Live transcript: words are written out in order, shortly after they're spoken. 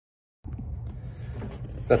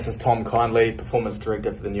This is Tom Kindley, Performance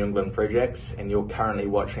Director for the New England Free Jacks, and you're currently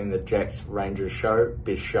watching the Jacks Rangers show,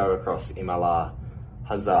 best show across MLR.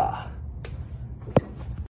 Huzzah!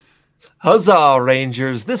 Huzzah,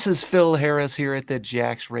 Rangers. This is Phil Harris here at the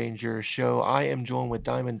Jacks Rangers show. I am joined with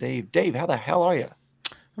Diamond Dave. Dave, how the hell are you?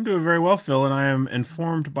 I'm doing very well, Phil, and I am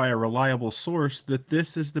informed by a reliable source that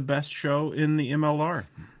this is the best show in the MLR.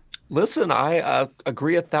 Listen, I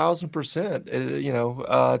agree 1,000%.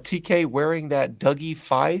 TK wearing that Dougie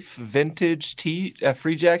Fife vintage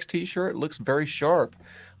Free Jacks t-shirt looks very sharp,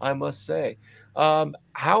 I must say.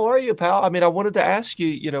 How are you, pal? I mean, I wanted to ask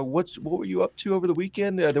you, what were you up to over the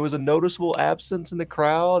weekend? There was a noticeable absence in the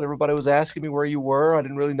crowd. Everybody was asking me where you were. I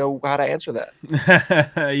didn't really know how to answer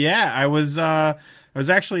that. Yeah, I was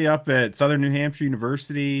actually up at Southern New Hampshire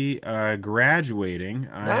University graduating.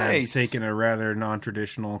 Nice. I've taken a rather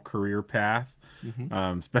non-traditional career path,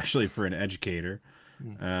 especially for an educator,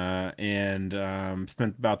 and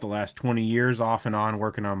spent about the last 20 years off and on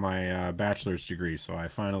working on my bachelor's degree. So I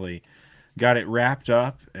finally got it wrapped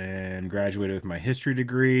up and graduated with my history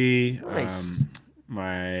degree. Nice.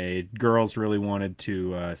 My girls really wanted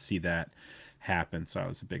to see that happen, so it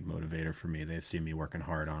was a big motivator for me. They've seen me working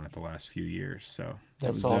hard on it the last few years, so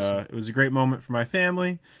That's awesome. It was a great moment for my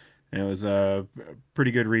family, and it was a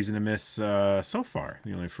pretty good reason to miss so far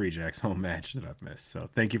the only Free Jacks home match that I've missed. So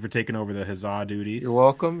thank you for taking over the huzzah duties. You're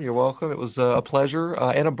welcome. It was a pleasure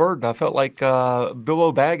and a burden. I felt like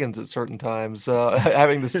Bilbo Baggins at certain times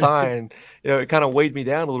having the sign. It kind of weighed me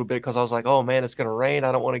down a little bit because I was like, oh man, it's going to rain.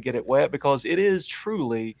 I don't want to get it wet, because it is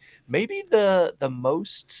truly maybe the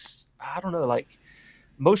most, I don't know, like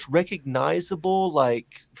most recognizable,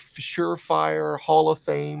 like surefire Hall of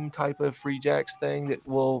Fame type of Free Jacks thing that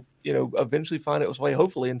will, eventually find its way,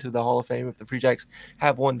 hopefully, into the Hall of Fame if the Free Jacks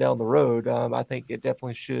have one down the road. I think it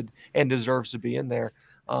definitely should and deserves to be in there.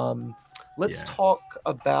 Let's talk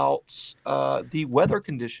about the weather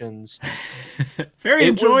conditions. Very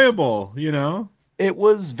enjoyable, It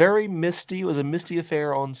was very misty. It was a misty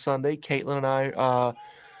affair on Sunday. Caitlin and I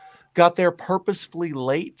got there purposefully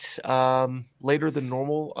late, later than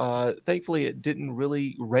normal. Thankfully, it didn't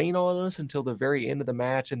really rain on us until the very end of the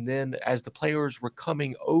match. And then as the players were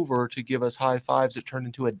coming over to give us high fives, it turned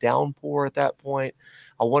into a downpour at that point.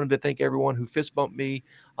 I wanted to thank everyone who fist bumped me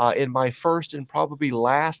in my first and probably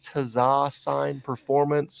last huzzah sign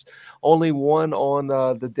performance. Only one on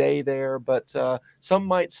the day there, but some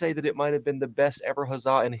might say that it might have been the best ever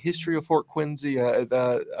huzzah in the history of Fort Quincy.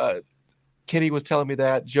 Kenny was telling me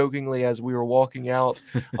that jokingly as we were walking out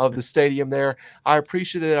of the stadium there. I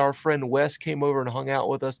appreciate that our friend Wes came over and hung out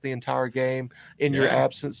with us the entire game in your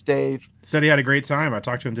absence, Dave. Said he had a great time. I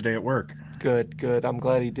talked to him today at work. Good. I'm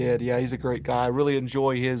glad he did. Yeah, he's a great guy. I really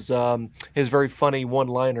enjoy his very funny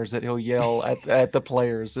one-liners that he'll yell at the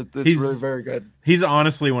players. It's really very good. He's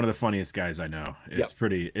honestly one of the funniest guys I know. It's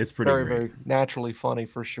pretty very, great. very naturally funny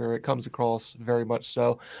for sure. It comes across very much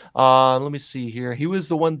so. Let me see here. He was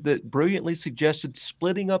the one that brilliantly suggested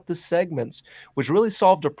splitting up the segments, which really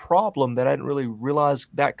solved a problem that I didn't really realize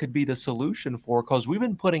that could be the solution for, because we've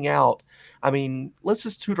been putting out, I mean, let's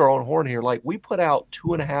just toot our own horn here. Like, we put out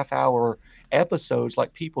 2.5 hour episodes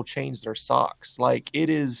like people change their socks. Like,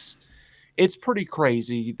 it's pretty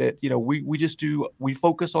crazy that, we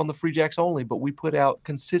focus on the Free Jacks only, but we put out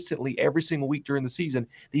consistently every single week during the season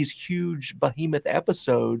these huge behemoth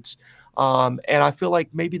episodes. And I feel like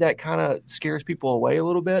maybe that kind of scares people away a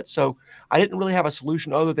little bit. So I didn't really have a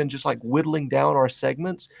solution other than just like whittling down our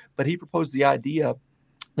segments. But he proposed the idea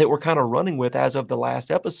that we're kind of running with as of the last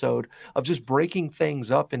episode of just breaking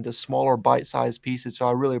things up into smaller bite-sized pieces. So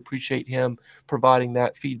I really appreciate him providing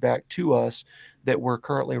that feedback to us that we're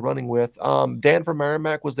currently running with. Dan from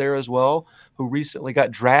Merrimack was there as well, who recently got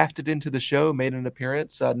drafted into the show, made an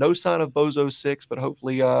appearance. No sign of Bozo 6, but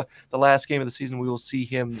hopefully the last game of the season we will see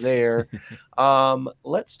him there.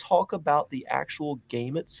 Let's talk about the actual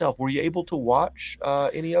game itself. Were you able to watch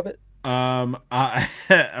any of it? My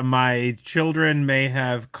children may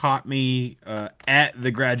have caught me at the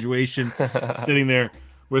graduation sitting there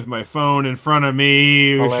with my phone in front of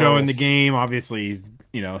me. Hilarious. Showing the game, obviously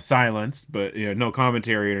silenced, but no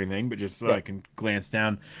commentary or anything, but just so I can glance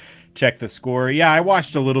down, check the score. I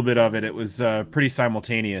watched a little bit of it. It was pretty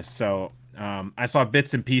simultaneous, so I saw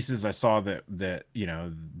bits and pieces. I saw that the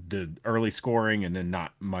early scoring and then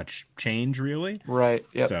not much change really. Right.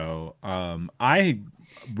 Yep. So I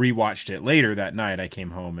rewatched it later that night. I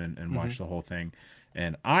came home and watched the whole thing,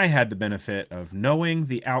 and I had the benefit of knowing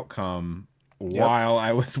the outcome while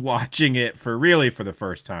I was watching it for the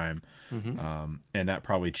first time. And that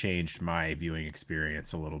probably changed my viewing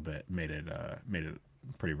experience a little bit, made it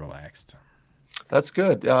pretty relaxed. That's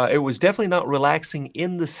good. It was definitely not relaxing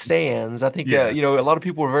in the stands. I think, Yeah. a lot of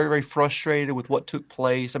people were very, very frustrated with what took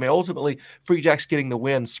place. I mean, ultimately, Free Jacks getting the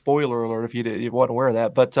win. Spoiler alert if you wasn't aware of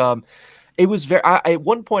that. But it was very. At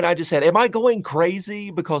one point, I just said, "Am I going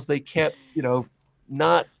crazy?" Because they kept,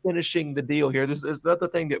 not finishing the deal here. This is another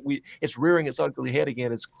thing that it's rearing its ugly head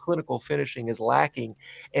again. Is clinical finishing is lacking,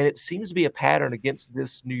 and it seems to be a pattern against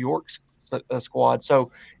this New York squad.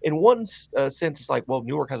 So in one sense, it's like, well,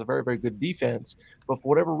 New York has a very, very good defense, but for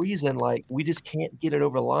whatever reason, like we just can't get it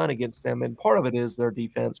over the line against them. And part of it is their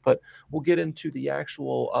defense, but we'll get into the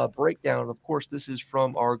actual breakdown. Of course, this is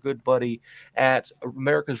from our good buddy at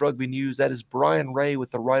America's Rugby News. That is Brian Ray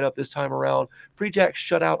with the write up this time around. Free Jacks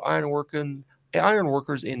shut out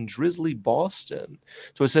Ironworkers in drizzly Boston.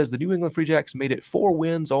 So it says the New England Free Jacks made it 4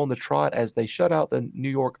 wins on the trot as they shut out the New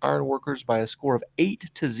York Ironworkers by a score of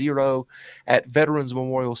 8-0 at Veterans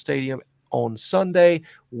Memorial Stadium on Sunday.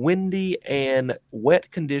 Windy and wet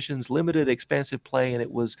conditions limited expansive play, and it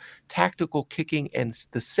was tactical kicking and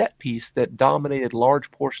the set piece that dominated large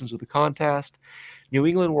portions of the contest. New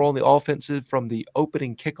England were on the offensive from the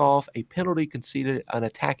opening kickoff. A penalty conceded an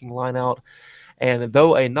attacking lineout. And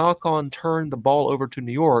though a knock-on turned the ball over to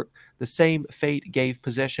New York, the same fate gave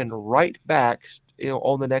possession right back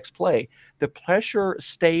on the next play. The pressure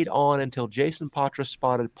stayed on until Jason Patras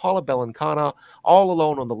spotted Paula Belancana all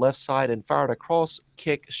alone on the left side and fired a cross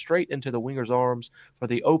kick straight into the winger's arms for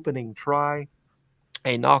the opening try.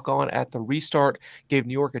 A knock-on at the restart gave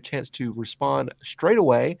New York a chance to respond straight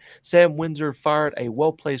away. Sam Windsor fired a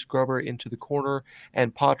well-placed grubber into the corner,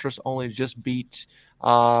 and Patras only just beat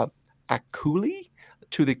Akuli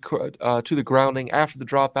to the grounding. After the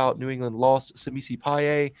dropout, New England lost Samisi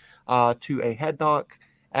Paye to a head knock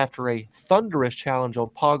after a thunderous challenge on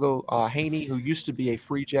Pago Haney, who used to be a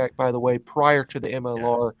Free Jack, by the way, prior to the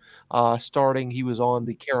MLR starting. He was on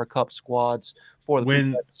the Cara Cup squads for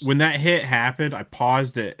the when that hit happened, I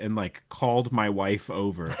paused it and like called my wife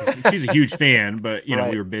over. She's a huge fan, but you know,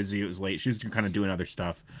 we were busy. It was late. She was kind of doing other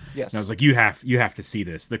stuff. Yes. And I was like, you have to see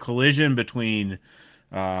this. The collision between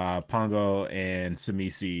Pongo and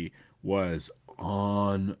Samisi was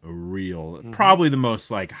unreal. Probably the most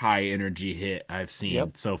like high energy hit I've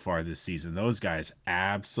seen so far this season. Those guys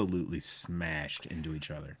absolutely smashed into each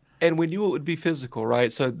other. And we knew it would be physical,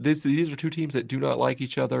 right? So these are two teams that do not like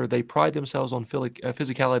each other. They pride themselves on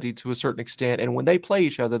physicality to a certain extent. And when they play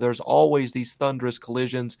each other, there's always these thunderous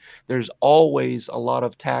collisions. There's always a lot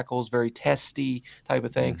of tackles, very testy type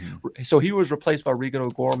of thing. So he was replaced by Regan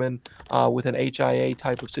O'Gorman with an HIA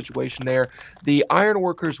type of situation there. The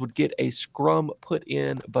Ironworkers would get a scrum put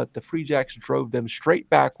in, but the Free Jacks drove them straight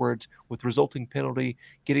backwards with resulting penalty,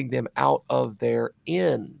 getting them out of their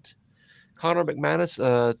end. Connor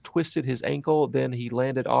McManus twisted his ankle. Then he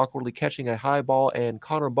landed awkwardly catching a high ball, and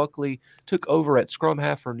Connor Buckley took over at scrum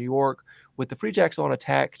half for New York. With the Free Jacks on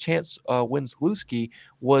attack, Chance Winsglewski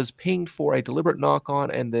was pinged for a deliberate knock-on,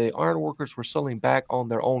 and the Ironworkers were settling back on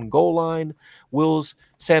their own goal line. Wills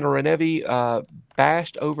Santorenevi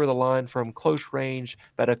bashed over the line from close range,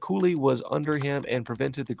 but Akuli was under him and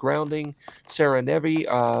prevented the grounding.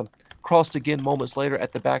 Santorenevi crossed again moments later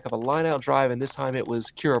at the back of a line-out drive, and this time it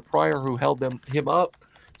was Kira Pryor who held him up.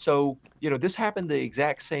 So, this happened the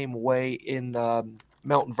exact same way in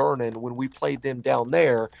Mount Vernon when we played them down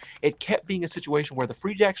there. It kept being a situation where the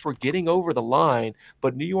Free Jacks were getting over the line,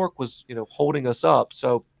 but New York was, holding us up.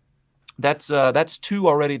 So that's 2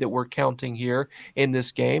 already that we're counting here in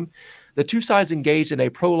this game. The two sides engaged in a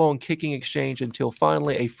prolonged kicking exchange until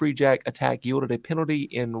finally a Free Jack attack yielded a penalty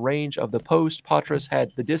in range of the post. Patras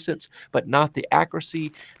had the distance, but not the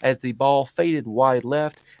accuracy as the ball faded wide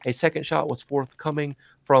left. A second shot was forthcoming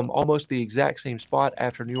from almost the exact same spot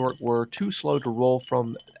after New York were too slow to roll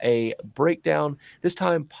from a breakdown. This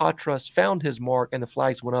time, Patras found his mark, and the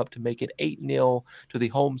flags went up to make it 8-0 to the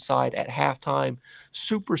home side at halftime.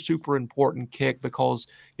 Super, super important kick because,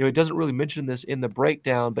 it doesn't really mention this in the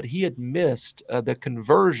breakdown, but he had missed the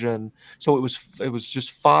conversion. So it was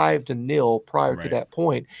just 5-0 prior to that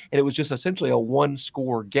point, and it was just essentially a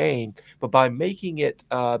 1-score game. But by making it,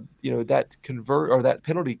 that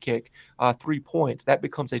penalty kick 3 points, that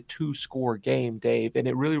becomes a 2-score game, Dave. And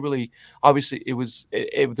it really, really, obviously, there's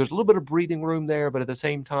a little bit of breathing room there, but at the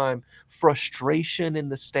same time, frustration in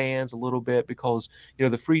the stands a little bit because,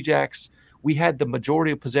 the Free Jacks, we had the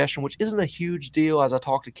majority of possession, which isn't a huge deal, as I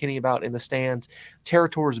talked to Kenny about in the stands.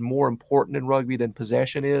 Territory is more important in rugby than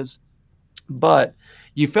possession is. But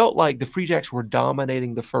you felt like the Free Jacks were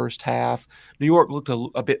dominating the first half. New York looked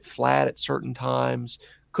a bit flat at certain times.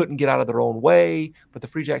 couldn't get out of their own way, but the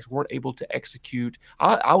Free Jacks weren't able to execute.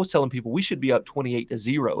 I was telling people we should be up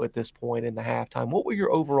 28-0 at this point in the halftime. What were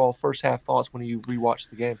your overall first half thoughts when you rewatched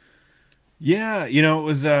the game? Yeah, it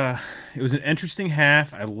was an interesting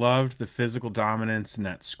half. I loved the physical dominance in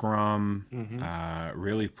that scrum.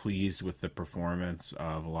 Really pleased with the performance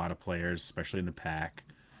of a lot of players, especially in the pack.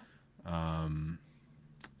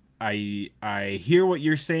 I hear what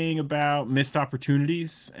you're saying about missed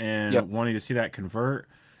opportunities and wanting to see that convert.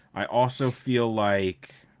 I also feel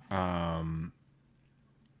like while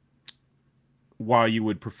you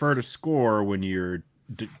would prefer to score when you're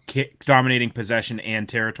dominating possession and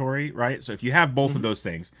territory, right? So if you have both of those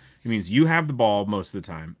things, it means you have the ball most of the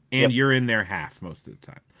time and you're in their half most of the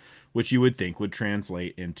time, which you would think would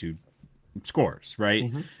translate into scores,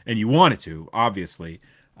 right? And you want it to, obviously.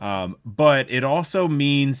 But it also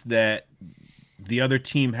means that the other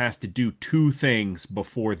team has to do two things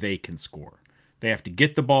before they can score. They have to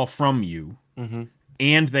get the ball from you,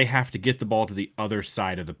 and they have to get the ball to the other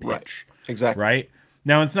side of the pitch. Right. Exactly. Right?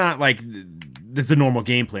 Now, it's not like this is a normal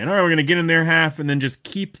game plan. All right, we're going to get in their half and then just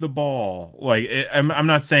keep the ball. I'm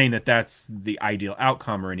not saying that that's the ideal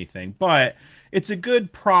outcome or anything, but it's a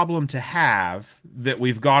good problem to have that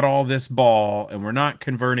we've got all this ball and we're not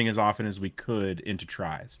converting as often as we could into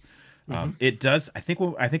tries. It does. I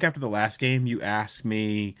think after the last game, you asked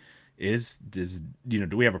me,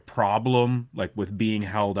 do we have a problem with being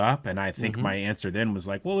held up? And I think my answer then was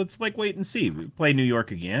well, let's wait and see. We play New York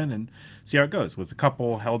again and see how it goes with a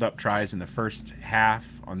couple held up tries in the first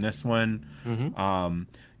half on this one.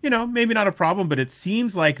 Maybe not a problem, but it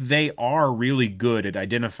seems like they are really good at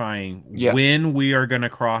identifying when we are going to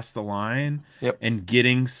cross the line and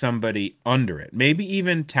getting somebody under it. Maybe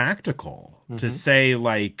even tactical to say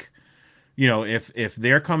if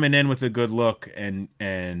they're coming in with a good look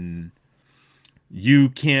and you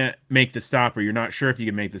can't make the stop or you're not sure if you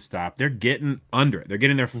can make the stop, they're getting under it. They're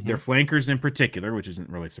getting their flankers in particular, which isn't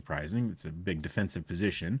really surprising. It's a big defensive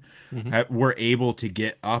position. We're able to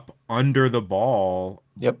get up under the ball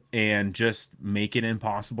and just make it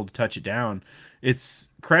impossible to touch it down. It's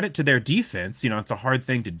credit to their defense. It's a hard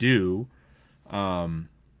thing to do. And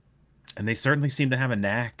they certainly seem to have a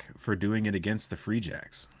knack for doing it against the Free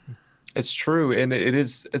Jacks. It's true, and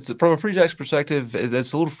it's from a Free Jacks perspective,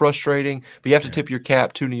 it's a little frustrating, but you have to tip your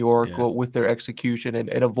cap to New York with their execution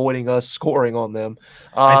and avoiding us scoring on them.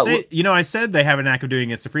 I said they have a knack of doing it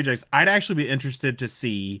against the Free Jacks. I'd actually be interested to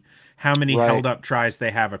see how many held up tries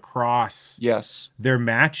they have across their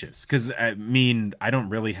matches, because I don't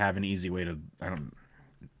really have an easy way to.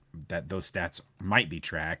 That those stats might be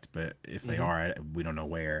tracked, but if they are, we don't know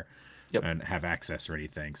where. And have access or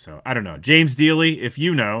anything. So I don't know. James Dealey, if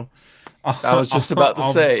you know, I was just about to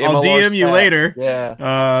say, I'll DM you later.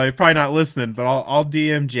 Yeah. You're probably not listening, but I'll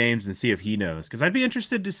DM James and see if he knows, because I'd be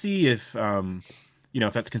interested to see if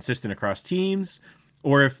if that's consistent across teams,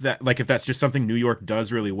 or if that's just something New York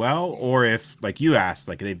does really well, or if, like you asked,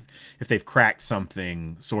 if they've cracked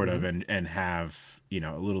something sort of and have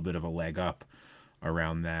a little bit of a leg up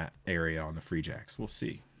around that area on the Free Jacks. We'll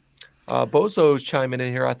see. Bozo's chiming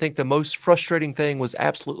in here. I think the most frustrating thing was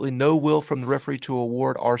absolutely no will from the referee to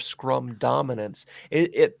award our scrum dominance.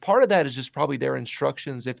 Part of that is just probably their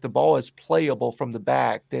instructions. If the ball is playable from the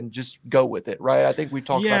back, then just go with it, right? I think we've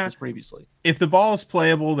talked about this previously. If the ball is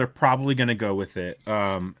playable, they're probably going to go with it.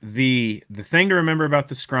 The thing to remember about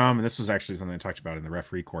the scrum, and this was actually something I talked about in the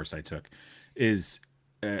referee course I took, is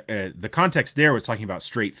the context there was talking about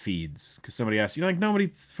straight feeds, because somebody asked,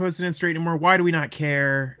 nobody puts it in straight anymore. Why do we not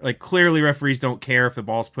care? Clearly referees don't care if the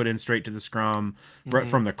ball's put in straight to the scrum,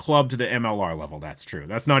 from the club to the MLR level. That's true.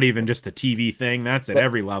 That's not even just a TV thing. That's at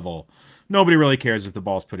every level. Nobody really cares if the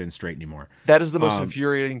ball's put in straight anymore. That is the most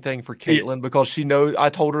infuriating thing for Caitlin, because she knows. I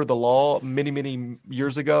told her the law many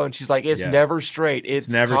years ago, and she's like, "It's never straight. It's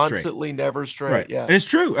never constantly never straight." Right. Yeah, and it's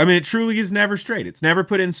true. It truly is never straight. It's never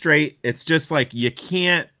put in straight. It's just you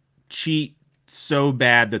can't cheat so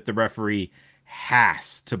bad that the referee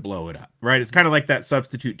has to blow it up. Right? It's kind of like that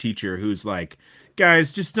substitute teacher who's like,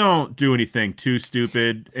 guys, just don't do anything too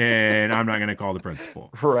stupid, and I'm not going to call the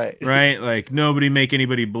principal. Right. Nobody make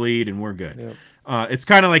anybody bleed, and we're good. Yep. It's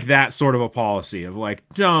kind of like that sort of a policy of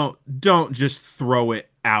don't just throw it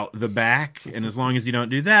out the back, and as long as you don't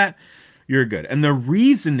do that, you're good. And the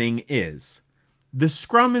reasoning is the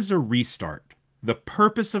scrum is a restart. The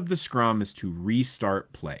purpose of the scrum is to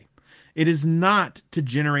restart play. It is not to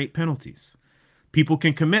generate penalties. People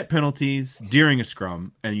can commit penalties during a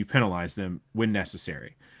scrum, and you penalize them when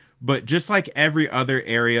necessary. But just like every other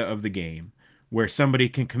area of the game where somebody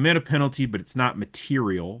can commit a penalty, but it's not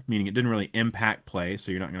material, meaning it didn't really impact play,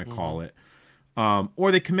 so you're not going to call it,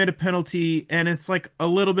 or they commit a penalty and it's like a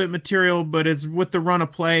little bit material, but it's with the run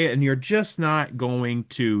of play, and you're just not going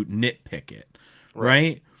to nitpick it,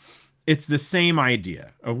 right? It's the same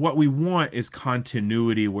idea of what we want is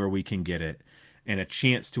continuity where we can get it and a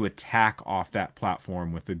chance to attack off that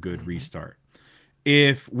platform with a good restart.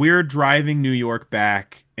 If we're driving New York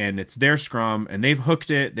back and it's their scrum and they've hooked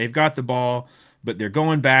it, they've got the ball, but they're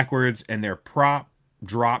going backwards and their prop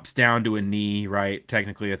drops down to a knee, right?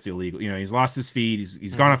 Technically, that's illegal. You know, he's lost his feet.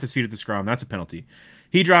 He's gone off his feet at the scrum. That's a penalty.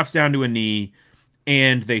 He drops down to a knee,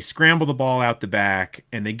 and they scramble the ball out the back,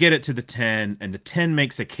 and they get it to the 10, and the 10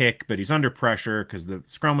 makes a kick, but he's under pressure because the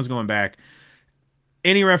scrum was going back.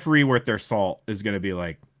 Any referee worth their salt is going to be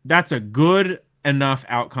like, that's a good enough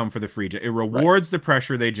outcome for the Free Jacks. It rewards the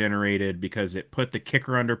pressure they generated because it put the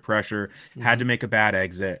kicker under pressure, had to make a bad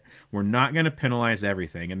exit. We're not going to penalize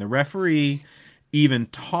everything. And the referee even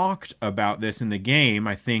talked about this in the game.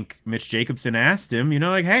 I think Mitch Jacobson asked him, you know,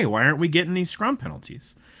 like, hey, why aren't we getting these scrum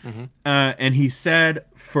penalties? And he said,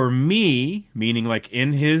 for me, meaning like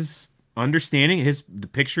in his understanding, the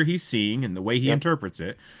picture he's seeing and the way he interprets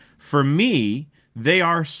it, for me, they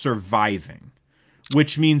are surviving,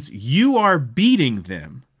 which means you are beating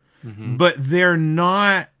them, but they're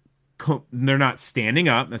not standing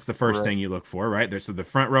up. That's the first thing you look for, right? So the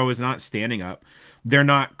front row is not standing up. They're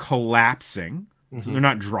not collapsing. So they're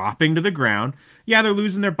not dropping to the ground. Yeah, they're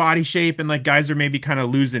losing their body shape, and like guys are maybe kind of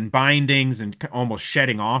losing bindings and almost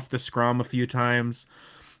shedding off the scrum a few times.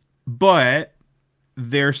 But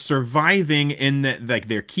they're surviving in that, like,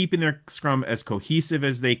 they're keeping their scrum as cohesive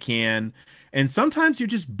as they can. And sometimes you're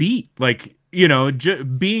just beat. Like, you know,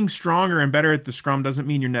 being stronger and better at the scrum doesn't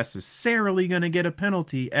mean you're necessarily going to get a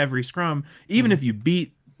penalty every scrum, even if you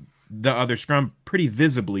beat the other scrum pretty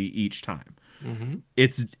visibly each time.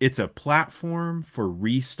 It's a platform for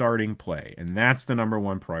restarting play, and that's the number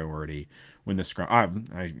one priority when the scrum.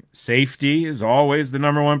 Safety is always the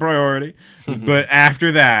number one priority, but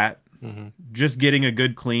after that, just getting a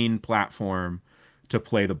good, clean platform to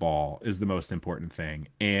play the ball is the most important thing.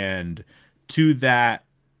 And to that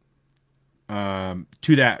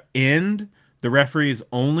end, the referee is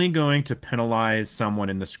only going to penalize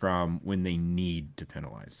someone in the scrum when they need to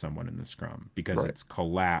penalize someone in the scrum because it's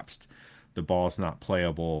collapsed, the ball is not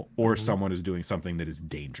playable, or someone is doing something that is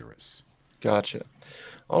dangerous. Gotcha.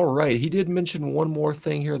 All right. He did mention one more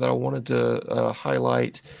thing here that I wanted to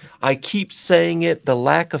highlight. I keep saying it. The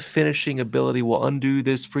lack of finishing ability will undo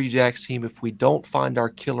this Free Jacks team if we don't find our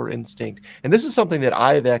killer instinct. And this is something that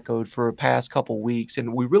I've echoed for the past couple weeks,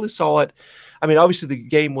 and we really saw it. I mean, obviously the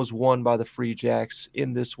game was won by the Free Jacks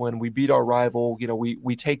in this one. We beat our rival. You know,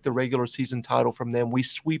 we take the regular season title from them. We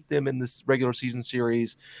sweep them in this regular season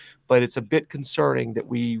series. But it's a bit concerning that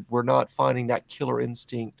we're not finding that killer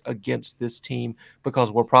instinct against this team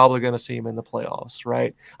because we're probably going to see them in the playoffs,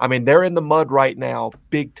 right? I mean, they're in the mud right now,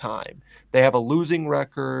 big time. They have a losing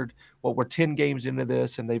record. Well, we're 10 games into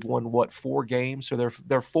this, and they've won, 4 games? So they're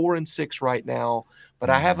 4-6 right now. But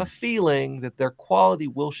I have a feeling that their quality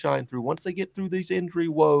will shine through. Once they get through these injury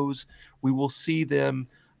woes, we will see them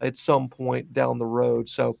at some point down the road.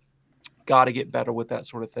 So got to get better with that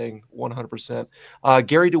sort of thing, 100%.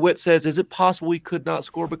 Gary DeWitt says, is it possible we could not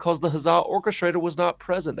score because the Huzzah orchestrator was not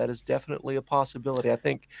present? That is definitely a possibility. I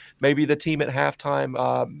think maybe the team at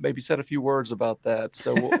halftime maybe said a few words about that.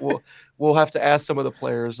 So we'll have to ask some of the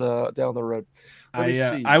players down the road.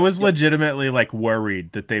 I was legitimately like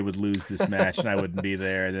worried that they would lose this match and I wouldn't be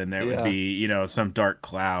there. And then there would be, you know, some dark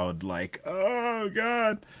cloud like, oh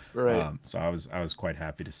God. Right. So I was quite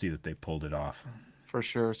happy to see that they pulled it off. For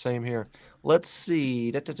sure. Same here. Let's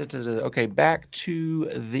see. Okay, back to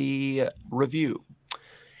the review.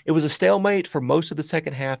 It was a stalemate for most of the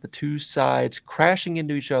second half, the two sides crashing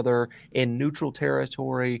into each other in neutral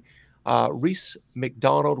territory. Reese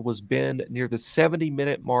McDonald was banned near the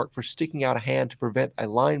 70-minute mark for sticking out a hand to prevent a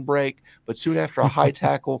line break, but soon after a high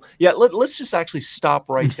tackle. Yeah, let's just actually stop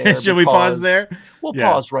right there. Should we pause there? We'll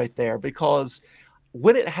pause right there because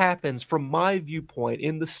when it happens, from my viewpoint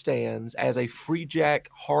in the stands as a Free Jack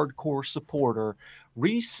hardcore supporter,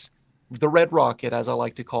 Reese, the Red Rocket, as I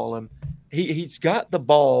like to call him, he's got the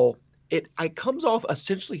ball. It comes off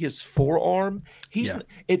essentially his forearm.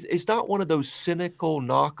 It's not one of those cynical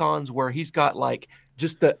knock-ons where he's got like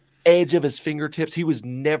just the edge of his fingertips. He was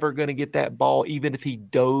never going to get that ball, even if he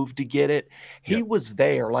dove to get it. He was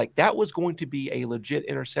there. Like, that was going to be a legit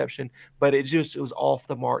interception, but it was off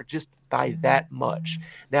the mark just by that much.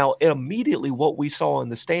 Now, immediately what we saw in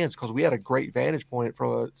the stands, because we had a great vantage point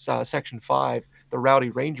from section 5, the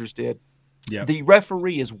Rowdy Rangers did, Yep. The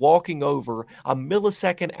referee is walking over a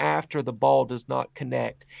millisecond after the ball does not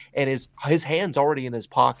connect, and his hand's already in his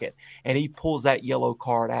pocket, and he pulls that yellow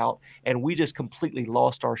card out, and we just completely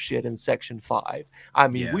lost our shit in Section 5. I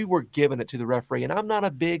mean, Yeah. we were giving it to the referee, and I'm not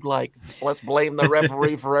a big, like, let's blame the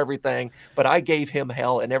referee for everything, but I gave him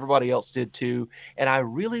hell, and everybody else did too, and I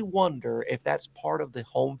really wonder if that's part of the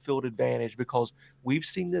home field advantage, because we've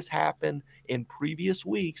seen this happen in previous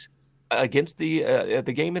weeks against the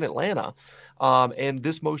game in Atlanta, and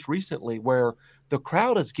this most recently, where the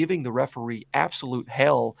crowd is giving the referee absolute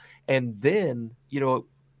hell, and then a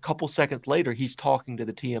couple seconds later he's talking to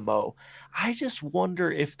the TMO. I just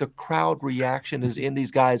wonder if the crowd reaction is in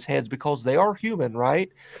these guys' heads, because they are human, right?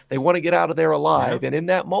 They want to get out of there alive, and in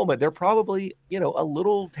that moment they're probably a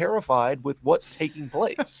little terrified with what's taking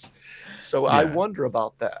place. So I wonder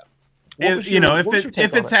about that.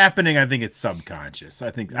 If it's happening, I think it's subconscious.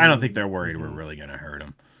 I don't think they're worried we're really going to hurt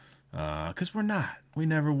them, because we're not. We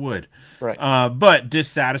never would. Right. But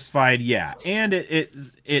dissatisfied, yeah. And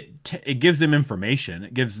it gives them information.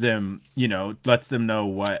 It gives them, lets them know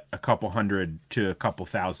what a couple hundred to a couple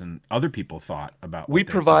thousand other people thought about. We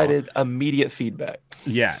provided immediate feedback.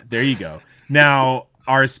 Yeah, there you go. Now,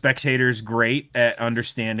 are spectators great at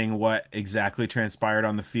understanding what exactly transpired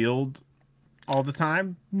on the field all the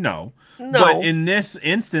time? No. But in this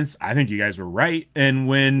instance, I think you guys were right. And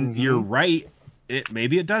when you're right,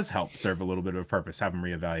 maybe it does help serve a little bit of a purpose, have them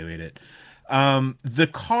reevaluate it. The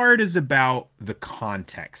card is about the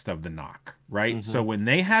context of the knock, right? So when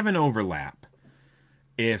they have an overlap,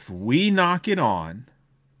 if we knock it on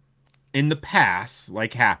in the pass,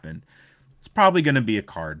 like happened, it's probably going to be a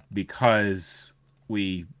card, because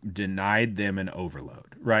we denied them an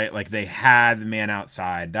overload, right? Like, they had the man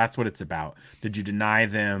outside. That's what it's about. Did you deny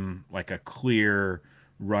them like a clear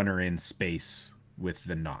runner in space with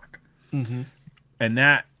the knock? And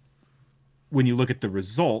that, when you look at the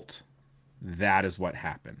result, that is what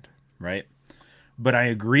happened, right? But I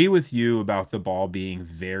agree with you about the ball being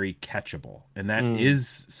very catchable, and that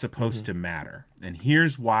is supposed to matter. And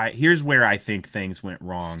here's where I think things went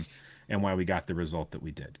wrong and why we got the result that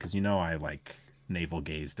we did. Because I navel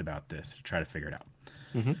gazed about this to try to figure it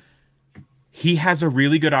out. He has a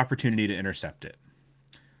really good opportunity to intercept it.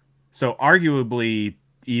 So arguably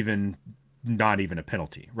not even a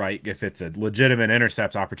penalty, right? If it's a legitimate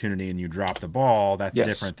intercept opportunity and you drop the ball, that's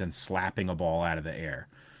different than slapping a ball out of the air.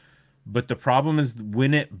 But the problem is,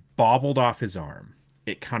 when it bobbled off his arm,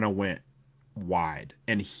 it kind of went wide,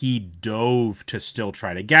 and he dove to still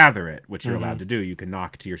try to gather it, which you're allowed to do. You can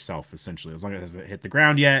knock to yourself, essentially. As long as it hasn't hit the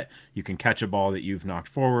ground yet, you can catch a ball that you've knocked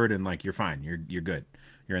forward, and you're fine. You're good.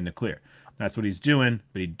 You're in the clear. That's what he's doing,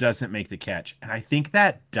 but he doesn't make the catch. And I think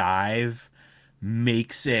that dive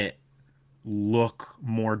makes it look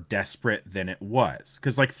more desperate than it was.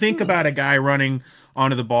 Because think about a guy running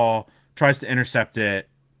onto the ball, tries to intercept it,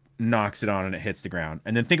 knocks it on, and it hits the ground.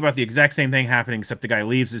 And then think about the exact same thing happening, except the guy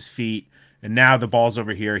leaves his feet, and now the ball's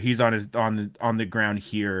over here. He's on the ground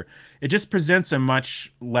here. It just presents a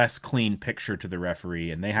much less clean picture to the referee,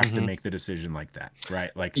 and they have to make the decision like that, right?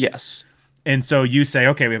 Yes. And so you say,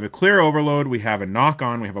 okay, we have a clear overload, we have a knock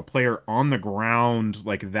on, we have a player on the ground.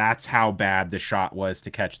 That's how bad the shot was to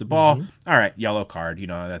catch the ball. All right, yellow card.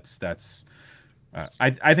 That's.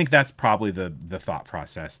 I think that's probably the thought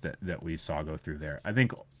process that we saw go through there. I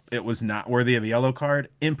think it was not worthy of a yellow card.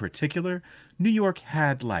 In particular, New York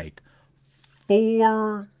had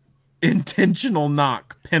 4 intentional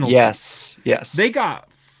knock penalties. Yes. They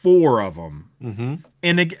got 4 of them.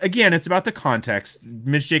 And again, it's about the context.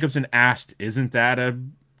 Mitch Jacobson asked, isn't that a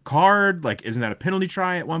card? Isn't that a penalty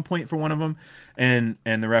try at one point for one of them? And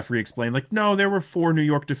the referee explained, no, there were 4 New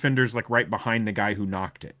York defenders right behind the guy who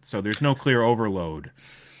knocked it. So there's no clear overload.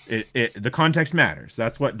 The context matters.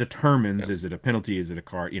 That's what determines, is it a penalty? Is it a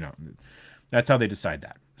card? That's how they decide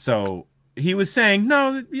that. So he was saying,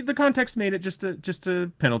 no, the context made it just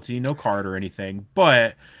a penalty, no card or anything.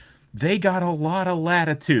 But they got a lot of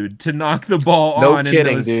latitude to knock the ball on in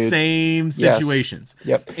those same situations.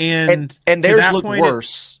 Yep. And theirs looked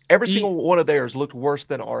worse. Every single one of theirs looked worse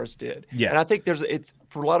than ours did. Yeah. And I think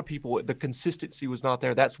for a lot of people, the consistency was not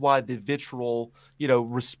there. That's why the vitriol,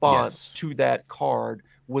 response to that card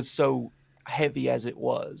was so heavy as it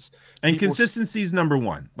was. And consistency is number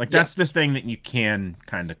one. That's the thing that you can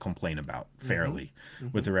kind of complain about fairly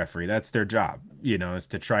with the referee. That's their job, is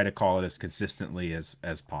to try to call it as consistently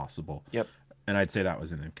as possible. Yep. And I'd say that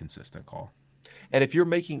was an inconsistent call. And if you're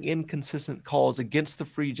making inconsistent calls against the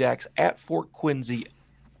Free Jacks at Fort Quincy,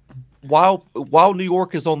 while New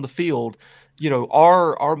York is on the field,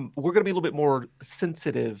 we're going to be a little bit more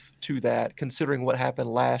sensitive to that, considering what happened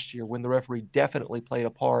last year when the referee definitely played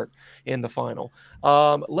a part in the final.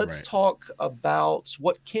 Let's Right. talk about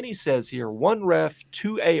what Kenny says here: 1 ref,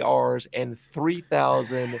 2 ARs, and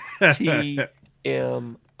 3,000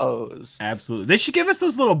 TMOs. Absolutely. They should give us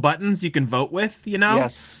those little buttons you can vote with,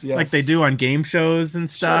 Yes, like they yes. do on game shows and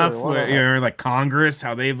stuff, Sure, why where, not? like Congress,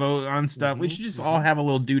 how they vote on stuff. We Mhm, should just all mhm. have a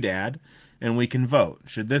little doodad and we can vote.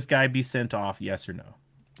 Should this guy be sent off? Yes or no?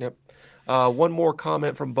 Yep. One more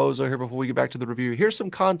comment from Bozo here before we get back to the review. Here's some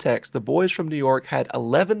context. The boys from New York had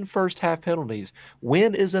 11 first half penalties.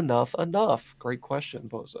 When is enough enough? Great question,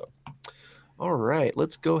 Bozo. All right,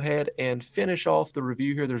 let's go ahead and finish off the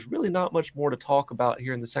review here. There's really not much more to talk about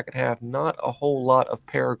here in the second half. Not a whole lot of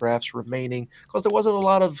paragraphs remaining because there wasn't a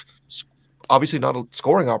lot of, obviously not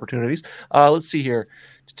scoring opportunities. Let's see here.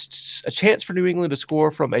 A chance for New England to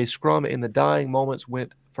score from a scrum in the dying moments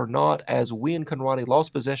went for naught as Wien Conradi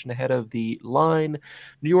lost possession ahead of the line.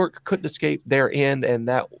 New York couldn't escape their end, and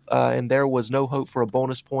there was no hope for a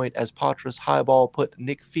bonus point as Patras highball put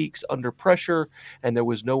Nick Feeks under pressure, and there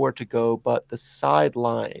was nowhere to go but the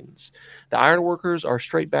sidelines. The Ironworkers are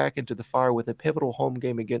straight back into the fire with a pivotal home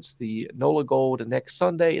game against the Nola Gold next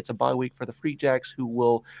Sunday. It's a bye week for the Free Jacks, who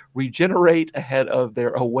will regenerate ahead of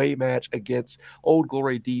their away match against Old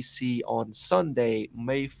Glory DC on Sunday,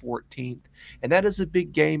 May 14th. And that is a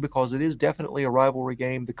big game because it is definitely a rivalry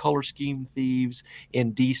game. The color scheme thieves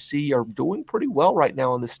in DC are doing pretty well right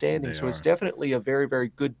now in the standings. They So it's are. definitely a very, very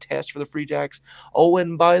good test for the Free Jacks. Oh,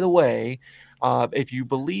 and by the way, if you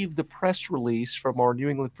believe the press release from our New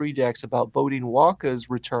England Free Jacks about Bodine Waka's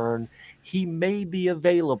return, he may be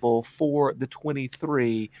available for the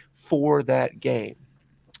 23 for that game.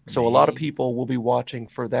 So a lot of people will be watching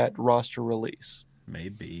for that roster release.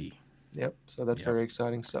 Maybe. Yep. So that's Yep. very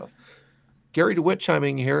exciting stuff. Gary DeWitt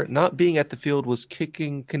chiming in here, not being at the field was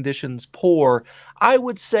kicking conditions poor. I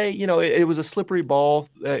would say, it was a slippery ball.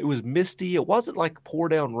 It was misty. It wasn't like pour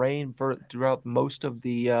down rain throughout most of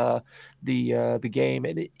the game,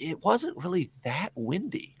 and it wasn't really that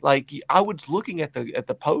windy. Like I was looking at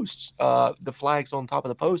the posts, the flags on top of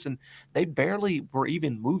the posts, and they barely were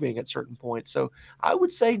even moving at certain points. So I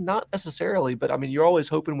would say not necessarily, but I mean, you're always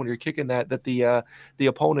hoping when you're kicking that the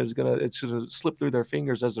opponent is gonna slip through their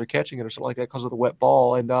fingers as they're catching it or something like that because of the wet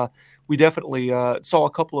ball. And we definitely saw a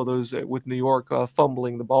couple of those with New York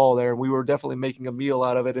fumbling the ball there, and we were definitely making a meal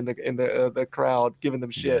out of it in the crowd, giving them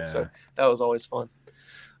shit. Yeah. So that was always fun.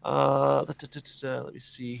 Let me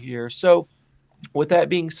see here. So with that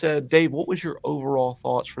being said, Dave, what was your overall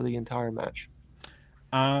thoughts for the entire match?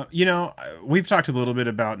 We've talked a little bit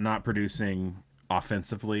about not producing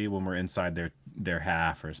offensively when we're inside their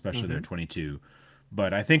half, or especially their 22.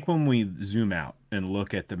 But I think when we zoom out and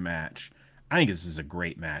look at the match, I think this is a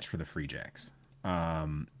great match for the Free Jacks.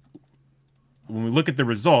 When we look at the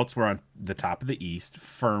results, we're on the top of the East,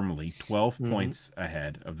 firmly 12 points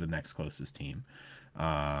ahead of the next closest team,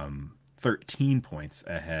 13 points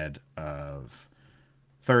ahead of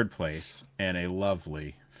third place, and a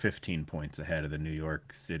lovely 15 points ahead of the New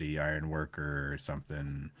York City Ironworker or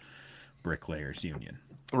something Bricklayers Union.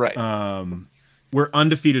 Right. We're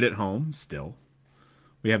undefeated at home still.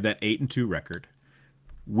 We have that 8-2 record.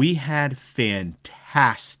 We had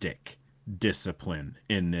fantastic discipline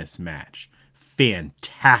in this match.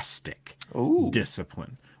 Fantastic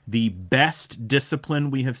discipline. The best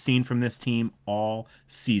discipline we have seen from this team all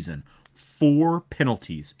season. 4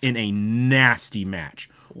 penalties in a nasty match.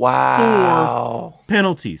 Wow. 4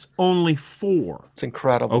 penalties. Only 4. It's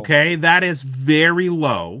incredible. Okay, that is very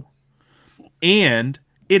low. And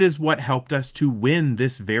it is what helped us to win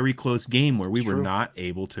this very close game where we were not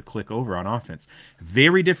able to click over on offense.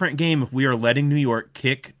 Very different game if we are letting New York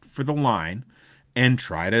kick for the line and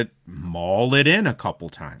try to maul it in a couple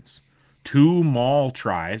times. 2 maul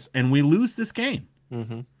tries, and we lose this game.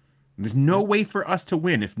 There's no way for us to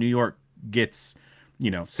win if New York gets,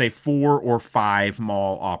 say 4 or 5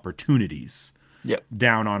 maul opportunities.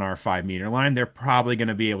 Down on our 5-meter line. They're probably going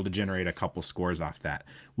to be able to generate a couple scores off that.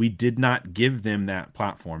 We did not give them that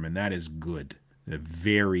platform, and that is good.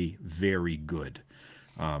 Very, very good.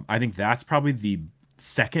 I think that's probably the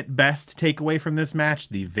second best takeaway from this match.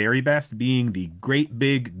 The very best being the great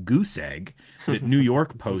big goose egg that New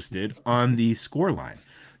York posted on the scoreline.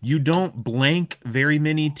 You don't blank very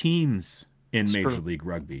many teams in Major League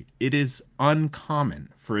Rugby. It is uncommon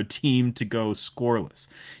for a team to go scoreless.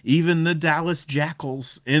 Even the Dallas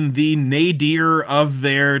Jackals, in the nadir of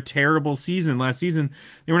their terrible season last season,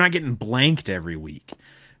 they were not getting blanked every week.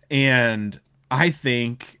 And I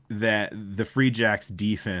think that the Free Jacks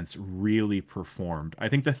defense really performed. I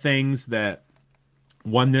think the things that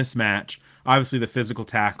won this match, Obviously, the physical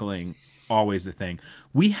tackling, always the thing.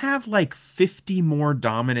 We have like 50 more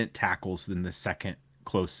dominant tackles than the second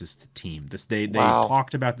closest team. They Wow.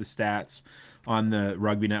 talked about the stats on the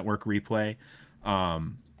Rugby Network replay.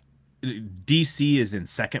 DC is in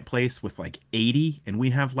second place with like 80, and we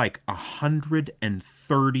have like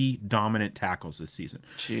 130 dominant tackles this season.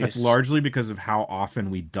 Jeez. That's largely because of how often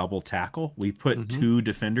we double tackle. We put two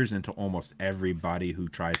defenders into almost everybody who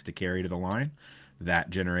tries to carry to the line. That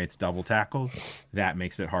generates double tackles. That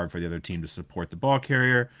makes it hard for the other team to support the ball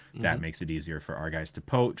carrier. That makes it easier for our guys to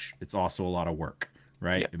poach. It's also a lot of work,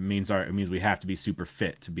 right? Yeah. It means we have to be super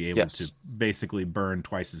fit to be able to basically burn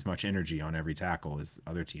twice as much energy on every tackle as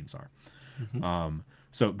other teams are.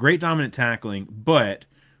 So great dominant tackling, but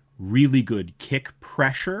really good kick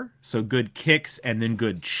pressure. So good kicks and then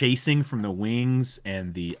good chasing from the wings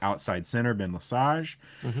and the outside center, Ben Lesage,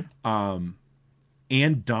 and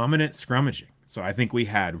dominant scrummaging. So I think we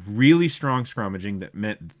had really strong scrummaging that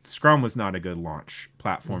meant scrum was not a good launch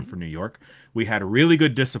platform for New York. We had a really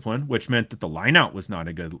good discipline, which meant that the lineout was not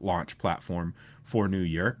a good launch platform for New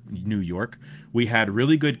York. We had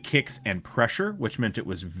really good kicks and pressure, which meant it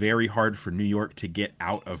was very hard for New York to get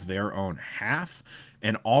out of their own half.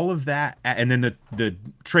 And all of that, and then the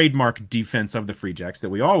trademark defense of the Free Jacks that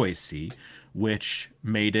we always see, which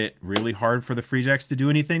made it really hard for the Free Jacks to do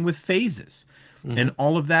anything with phases. And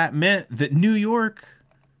all of that meant that New York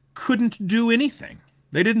couldn't do anything.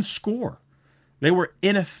 They didn't score. They were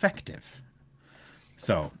ineffective.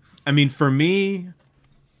 So, I mean, for me,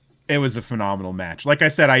 it was a phenomenal match. Like I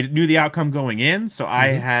said, I knew the outcome going in, so I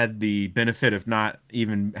had the benefit of not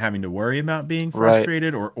even having to worry about being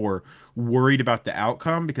frustrated or worried about the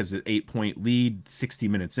outcome, because an 8-point lead 60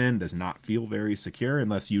 minutes in does not feel very secure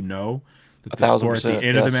unless you know that the score at the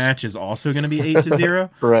end of the match is also going to be 8-0.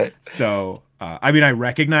 Right. So, I mean, I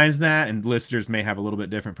recognize that, and listeners may have a little bit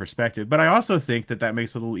different perspective, but I also think that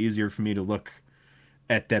makes it a little easier for me to look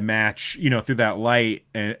at the match, through that light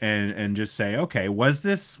and just say, okay, was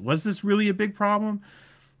this really a big problem?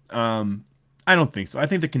 I don't think so. I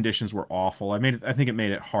think the conditions were awful. I think it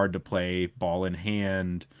made it hard to play ball in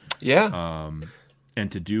hand. Yeah.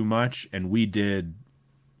 And to do much, and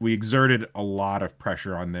we exerted a lot of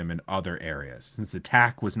pressure on them in other areas. Since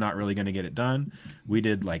attack was not really going to get it done, we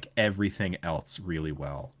did like everything else really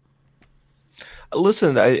well.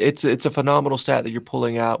 Listen, it's a phenomenal stat that you're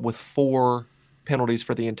pulling out with 4 penalties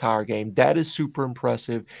for the entire game. That is super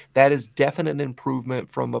impressive. That is definite improvement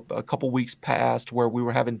from a couple weeks past where we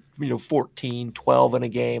were having 14, 12 in a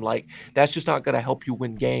game. Like, that's just not going to help you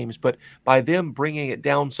win games. But by them bringing it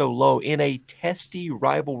down so low in a testy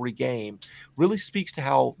rivalry game really speaks to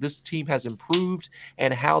how this team has improved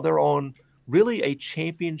and how they're on really a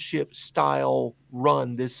championship style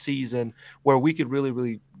run this season, where we could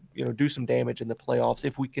really do some damage in the playoffs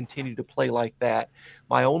if we continue to play like that.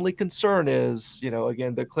 My only concern is,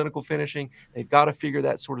 again, the clinical finishing. They've got to figure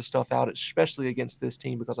that sort of stuff out, especially against this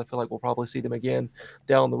team, because I feel like we'll probably see them again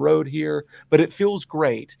down the road here. But it feels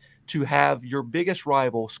great to have your biggest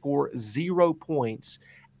rival score 0 points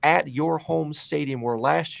at your home stadium, where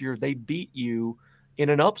last year they beat you in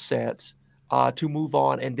an upset to move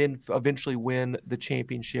on and then eventually win the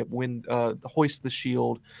championship, hoist the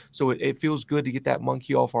shield. So it feels good to get that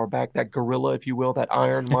monkey off our back, that gorilla, if you will, that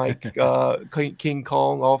Iron Mike, King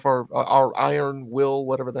Kong off our Iron Will,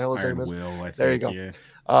 whatever the hell his name is. There you go. Yeah.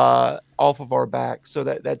 Off of our back. So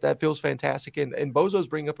that feels fantastic. And Bozo's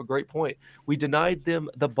bringing up a great point. We denied them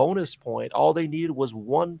the bonus point. All they needed was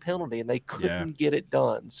 1 penalty, and they couldn't get it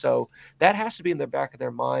done. So that has to be in the back of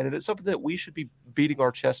their mind, and it's something that we should be beating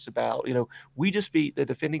our chests about. We just beat the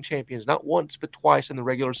defending champions not once but twice in the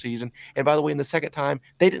regular season. And by the way, in the second time,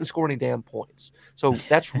 they didn't score any damn points. So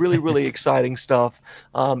that's really, really exciting stuff.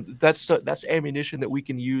 That's ammunition that we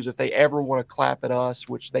can use if they ever want to clap at us,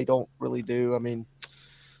 which they don't really do. I mean,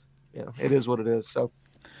 it is what it is. So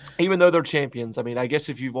even though they're champions, I mean, I guess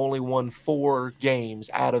if you've only won 4 games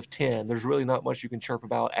out of 10, there's really not much you can chirp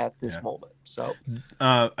about at this moment. So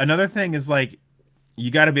another thing is, like, you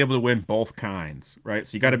got to be able to win both kinds, right?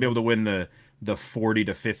 So you got to be able to win the 40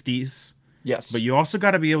 to 50s. Yes. But you also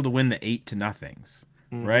got to be able to win the 8 to nothings,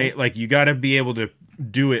 right? Like, you got to be able to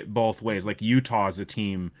do it both ways. Like, Utah is a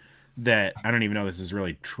team that, I don't even know if this is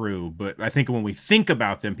really true, but I think when we think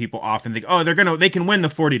about them, people often think, oh, they can win the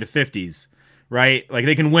 40 to 50s, right? Like,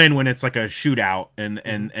 they can win when it's like a shootout and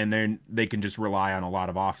then they can just rely on a lot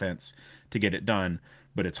of offense to get it done.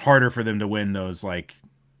 But it's harder for them to win those like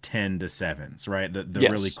 10 to 7s, right? The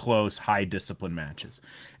really close, high discipline matches.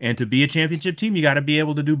 And to be a championship team, you got to be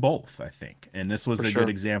able to do both, I think. And this was good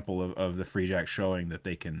example of the Free Jacks showing that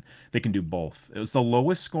they can do both. It was the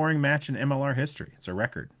lowest scoring match in MLR history. It's a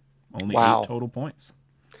record. Only Wow. 8 total points.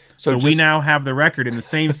 So we now have the record in the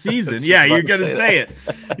same season. Just Yeah, about you're to gonna say say it.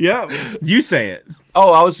 Yeah, you say it.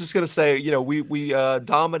 Oh, I was just going to say, we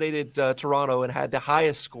dominated Toronto and had the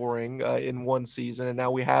highest scoring in one season, and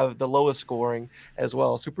now we have the lowest scoring as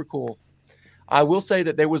well. Super cool. I will say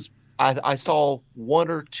that I saw one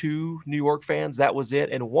or two New York fans. That was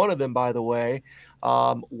it. And one of them, by the way,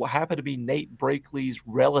 happened to be Nate Brakeley's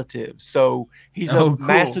relative. So he's a Oh, cool.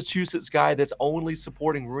 Massachusetts guy that's only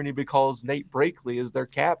supporting Rooney because Nate Brakeley is their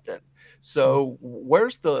captain. So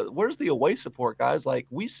where's the away support, guys? Like,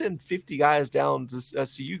 we send 50 guys down to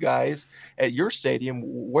see you guys at your stadium.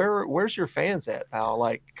 Where's your fans at, pal?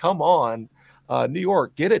 Like, come on, New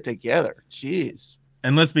York, get it together. Jeez.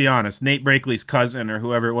 And let's be honest, Nate Brakeley's cousin or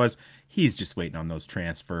whoever it was, he's just waiting on those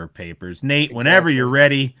transfer papers. Nate, whenever you're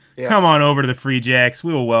ready, come on over to the Free Jacks.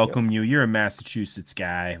 We will welcome you. You're a Massachusetts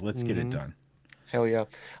guy. Let's get it done. Hell yeah.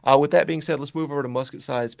 With that being said, let's move over to Musket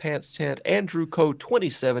Size Pants Tent. Andrew Coe,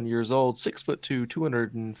 27 years old, 6'2",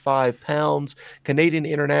 205 pounds, Canadian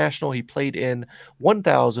international. He played in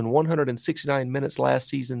 1,169 minutes last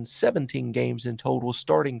season, 17 games in total,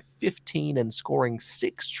 starting 15 and scoring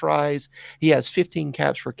 6 tries. He has 15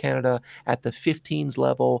 caps for Canada at the 15s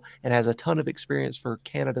level and has a ton of experience for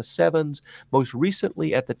Canada 7s. Most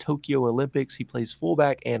recently at the Tokyo Olympics, he plays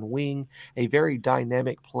fullback and wing, a very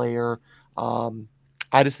dynamic player.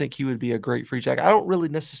 I just think he would be a great free jack. I don't really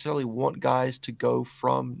necessarily want guys to go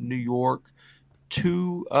from New York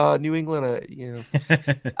to New England.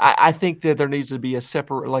 I think that there needs to be a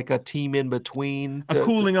separate, like a team in between. A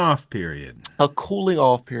cooling off period. A cooling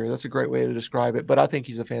off period. That's a great way to describe it. But I think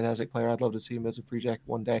he's a fantastic player. I'd love to see him as a free jack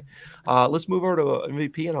one day. Let's move over to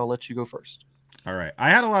MVP, and I'll let you go first. All right. I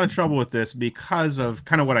had a lot of trouble with this because of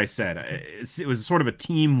kind of what I said. It was sort of a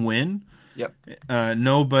team win. Yep.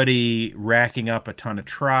 Nobody racking up a ton of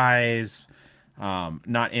tries.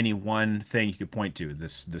 Not any one thing you could point to. The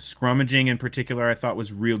scrummaging in particular I thought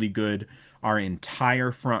was really good. Our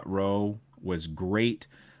entire front row was great.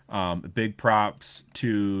 Big props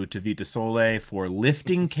to Vita Sole for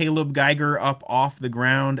lifting Caleb Geiger up off the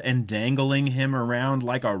ground and dangling him around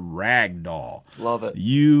like a rag doll. Love it.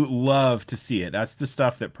 You love to see it. That's the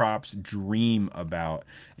stuff that props dream about.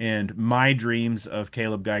 And my dreams of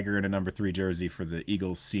Caleb Geiger in a number 3 jersey for the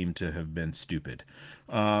Eagles seem to have been stupid.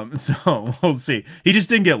 So we'll see. He just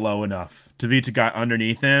didn't get low enough. Tavita got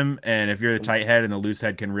underneath him, and if you're the tight head and the loose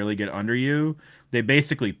head can really get under you, they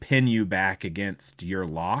basically pin you back against your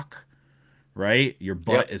lock, right? Your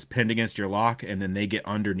butt is pinned against your lock, and then they get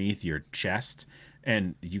underneath your chest,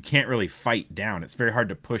 and you can't really fight down. It's very hard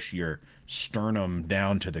to push your sternum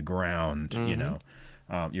down to the ground, you know.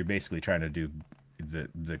 You're basically trying to do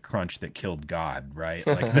the crunch that killed God, right?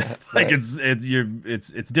 Like, Right.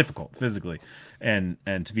 it's difficult physically, and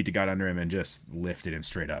Tavita got under him and just lifted him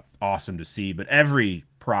straight up. Awesome to see. But every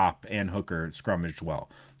prop and hooker scrummaged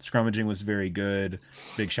well. The scrummaging was very good.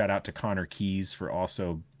 Big shout out to Connor Keys for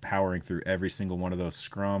also powering through every single one of those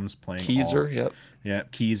scrums. Playing Keezer,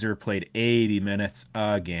 Keezer played 80 minutes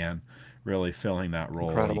again. Really filling that role.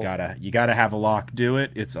 Incredible. You gotta have a lock do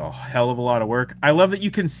it. It's a hell of a lot of work. I love that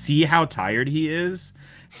you can see how tired he is,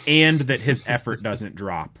 and that his effort doesn't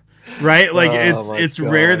drop. Right? Like, it's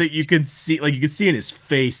rare that you can see, like, you can see in his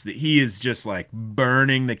face that he is just like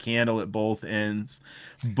burning the candle at both ends.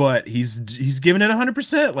 But he's giving it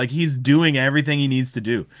 100%. Like, he's doing everything he needs to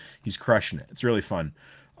do. He's crushing it. It's really fun.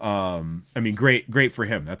 I mean, great for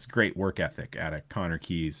him. That's great work ethic out of Connor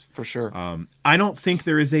Keys. for sure. I don't think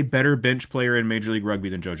there is a better bench player in Major League Rugby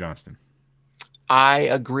than Joe Johnston. I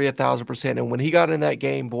agree 1,000%. And when he got in that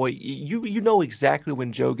game, boy, you know exactly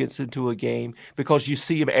when Joe gets into a game because you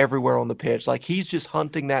see him everywhere on the pitch. Like, he's just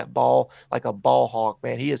hunting that ball like a ball hawk,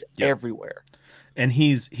 man. He is everywhere. And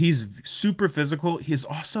he's super physical. He's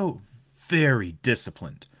also very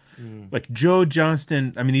disciplined. Like Joe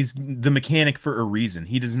Johnston, I mean, he's the mechanic for a reason.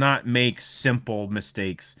 He does not make simple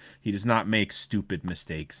mistakes. He does not make stupid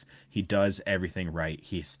mistakes. He does everything right.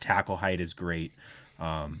 His tackle height is great.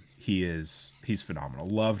 He's phenomenal.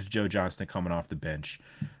 Loved Joe Johnston coming off the bench.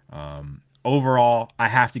 Overall, I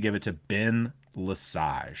have to give it to Ben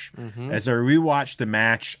Lesage. As I rewatched the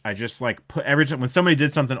match, I just like put every time when somebody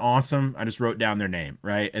did something awesome, I just wrote down their name,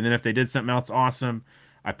 right? And then if they did something else awesome,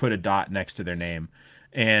 I put a dot next to their name.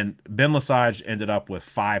 And Ben Lesage ended up with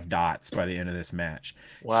 5 dots by the end of this match.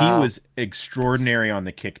 Wow. He was extraordinary on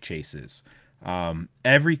the kick chases.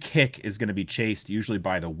 Every kick is going to be chased usually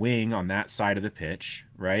by the wing on that side of the pitch,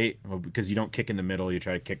 right? Well, because you don't kick in the middle, you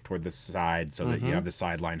try to kick toward the side so that you have the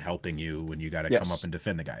sideline helping you when you got to come up and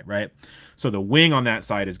defend the guy, right? So the wing on that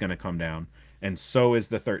side is going to come down, and so is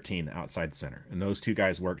the 13 outside center. And those two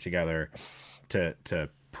guys work together to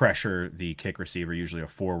pressure the kick receiver. Usually a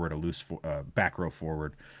forward, a loose back row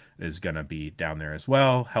forward is going to be down there as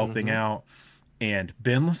well, helping out. And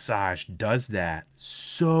Ben Lesage does that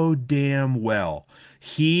so damn well.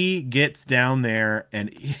 He gets down there, and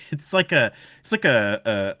it's like a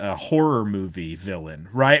horror movie villain,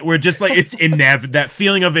 right? Where just like it's that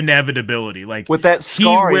feeling of inevitability, like with that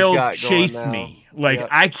scar he will he's got chase going now. me. Like Yep.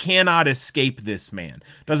 I cannot escape this man.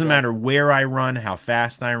 Doesn't matter where I run, how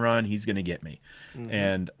fast I run, he's gonna get me.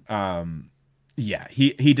 And yeah,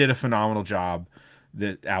 he did a phenomenal job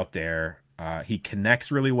out there. He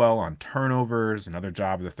connects really well on turnovers. Another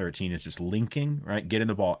job of the 13 is just linking, right? Getting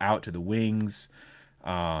the ball out to the wings.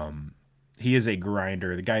 He is a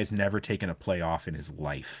grinder. The guy has never taken a play off in his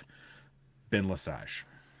life. Ben Lesage.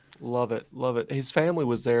 Love it. Love it. His family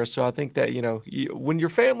was there. So I think that, when your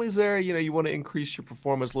family's there, you want to increase your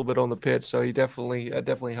performance a little bit on the pitch. So he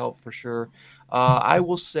definitely helped for sure. I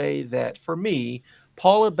will say that for me,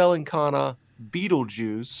 Paula Bellincana,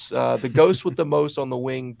 Beetlejuice, the ghost with the most on the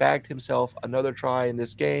wing, bagged himself another try in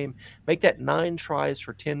this game. Make that 9 tries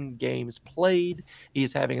for 10 games played. He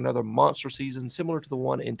is having another monster season similar to the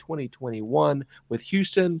one in 2021 with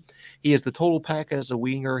Houston. He is the total pack as a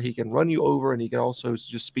winger. He can run you over, and he can also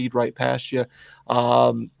just speed right past you.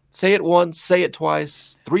 Say it once, say it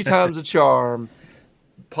twice, 3 times a charm.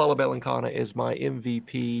 Paula Bellincana is my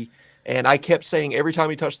MVP. And I kept saying every time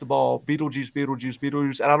he touched the ball, Beetlejuice, Beetlejuice,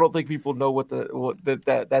 Beetlejuice. And I don't think people know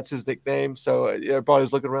that's his nickname. So everybody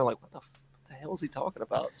was looking around like, what the hell is he talking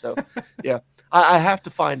about? So, yeah, I have to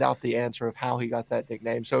find out the answer of how he got that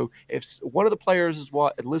nickname. So if one of the players is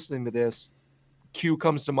listening to this, Q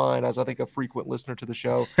comes to mind as I think a frequent listener to the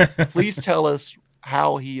show. Please tell us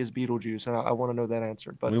how he is Beetlejuice. And I want to know that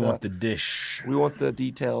answer. But we want the dish. We want the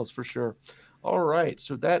details for sure. All right.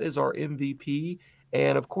 So that is our MVP.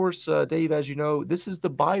 And of course, Dave, as you know, this is the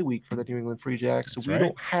bye week for the New England Free Jacks, so we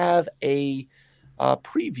don't have a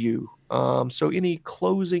preview. So any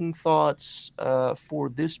closing thoughts for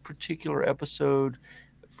this particular episode?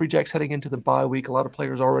 Free Jacks heading into the bye week. A lot of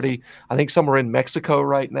players already, I think some are in Mexico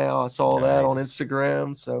right now. I saw that on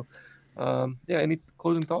Instagram. So, any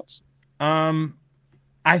closing thoughts?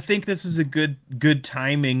 I think this is a good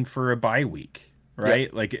timing for a bye week. Right?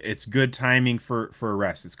 Yep. Like it's good timing for a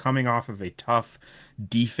rest. It's coming off of a tough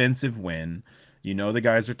defensive win. The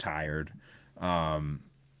guys are tired.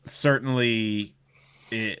 Certainly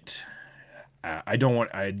I don't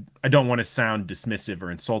want to sound dismissive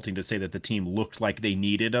or insulting to say that the team looked like they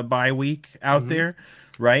needed a bye week out there,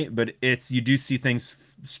 right? But you do see things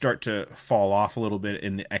start to fall off a little bit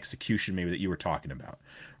in the execution maybe that you were talking about.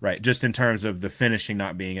 Right, just in terms of the finishing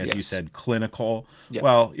not being, as you said, clinical. Yep.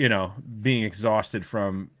 Well, being exhausted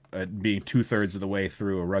from being 2/3 of the way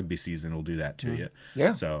through a rugby season will do that to you.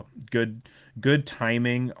 Yeah. So good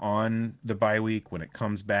timing on the bye week. When it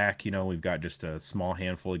comes back, we've got just a small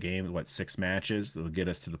handful of games, 6 matches that'll get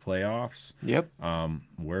us to the playoffs. Yep.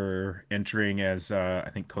 We're entering, as I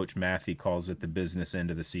think Coach Matthew calls it, the business end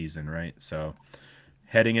of the season, right? So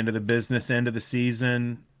heading into the business end of the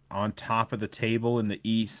season, on top of the table in the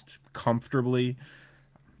East comfortably.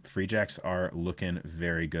 Free Jacks are looking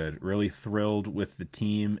very good. Really thrilled with the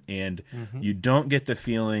team, and you don't get the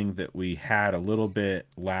feeling that we had a little bit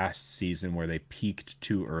last season where they peaked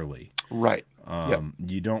too early. Right.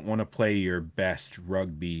 You don't want to play your best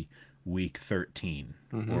rugby week 13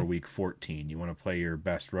 or week 14. You want to play your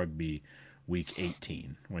best rugby week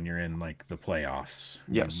 18 when you're in like the playoffs.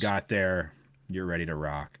 Yes. You got there, you're ready to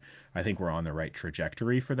rock. I think we're on the right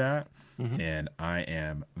trajectory for that, and I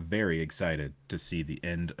am very excited to see the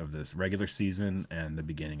end of this regular season and the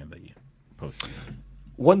beginning of the postseason.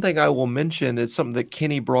 One thing I will mention is something that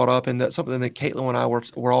Kenny brought up, and that's something that Caitlin and I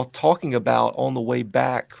were all talking about on the way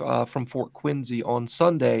back from Fort Quincy on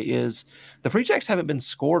Sunday, is the Free Jacks haven't been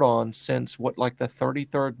scored on since the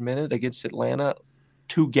 33rd minute against Atlanta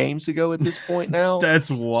 2 games ago at this point now.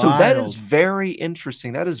 That's wild. So that is very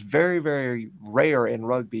interesting. That is very, very rare in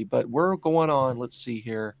rugby. But we're going on, let's see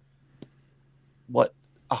here,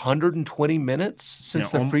 120 minutes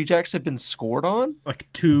since the Free Jacks have been scored on? Like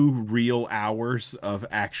 2 real hours of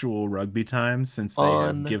actual rugby time since they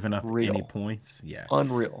have given up any points. Yeah.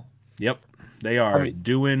 Unreal. Yep. They are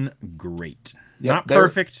doing great. Yep, Not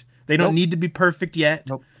perfect. They don't need to be perfect yet.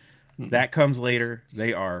 Nope. That comes later.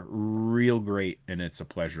 They are real great, and it's a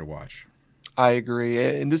pleasure to watch. I agree.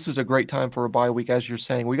 And this is a great time for a bye week, as you're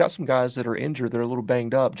saying. We got some guys that are injured. They're a little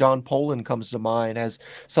banged up. John Poland comes to mind as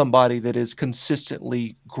somebody that is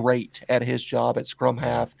consistently great at his job at scrum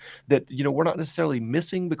half that, we're not necessarily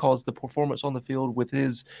missing because the performance on the field with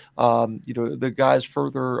his, the guys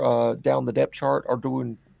further down the depth chart are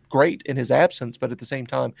doing great in his absence, but at the same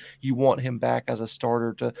time, you want him back as a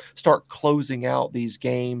starter to start closing out these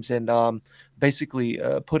games and basically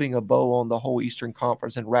putting a bow on the whole Eastern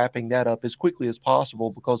Conference and wrapping that up as quickly as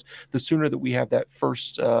possible, because the sooner that we have that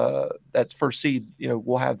first seed,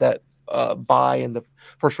 we'll have that bye in the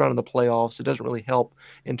first round of the playoffs. It doesn't really help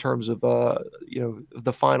in terms of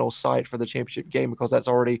the final site for the championship game, because that's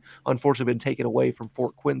already unfortunately been taken away from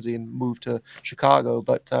Fort Quincy and moved to Chicago.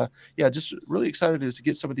 But just really excited to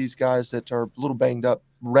get some of these guys that are a little banged up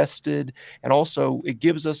rested, and also it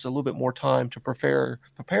gives us a little bit more time to prepare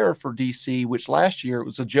for DC, which last year it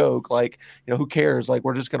was a joke, like, who cares, like,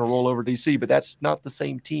 we're just going to roll over DC. But that's not the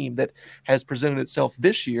same team that has presented itself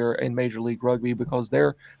this year in Major League Rugby, because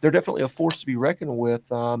they're definitely a force to be reckoned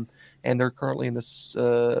with, and they're currently in this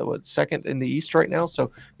second in the East right now.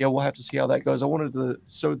 So we'll have to see how that goes. I wanted to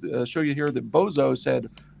show you here that Bozo said,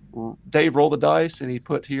 Dave, roll the dice, and he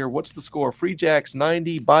put here, what's the score? Free Jacks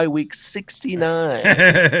 90, bye week 69.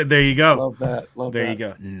 There you go. Love that. There you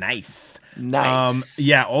go. Nice.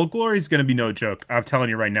 Old Glory is going to be no joke. I'm telling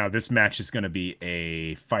you right now, this match is going to be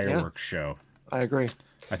a fireworks show. I agree.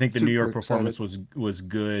 I think the New York performance was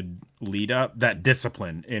good lead up. That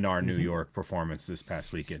discipline in our New York performance this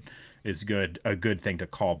past weekend is a good thing to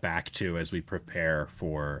call back to as we prepare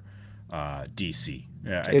for DC.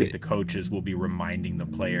 I think the coaches will be reminding the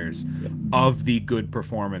players of the good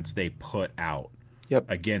performance they put out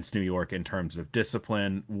against New York in terms of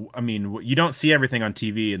discipline. I mean, you don't see everything on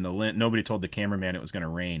TV, and nobody told the cameraman it was going to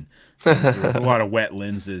rain. So there was a lot of wet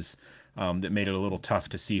lenses that made it a little tough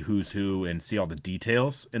to see who's who and see all the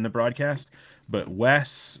details in the broadcast. But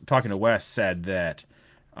talking to Wes, said that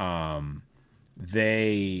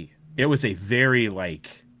it was a very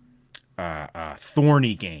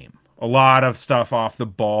thorny game. A lot of stuff off the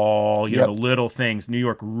ball, the little things. New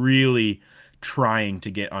York really trying to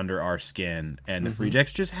get under our skin, and the Free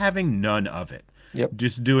Jacks just having none of it. Yep.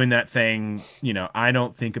 Just doing that thing, I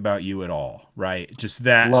don't think about you at all, right? Just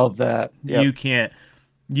that. Love that. Yep.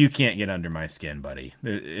 You can't get under my skin, buddy.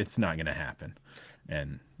 It's not going to happen.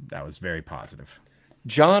 And that was very positive.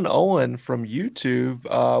 John Owen from YouTube,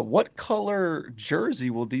 what color jersey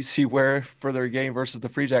will DC wear for their game versus the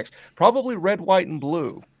Free Jacks? Probably red, white, and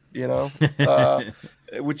blue.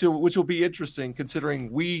 Which will be interesting,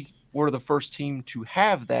 considering we were the first team to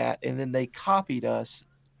have that, and then they copied us,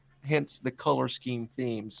 hence the color scheme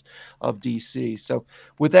themes of DC. So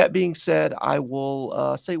with that being said, I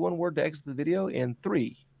will say one word to exit the video in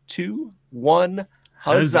 3, 2, 1,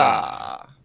 huzzah.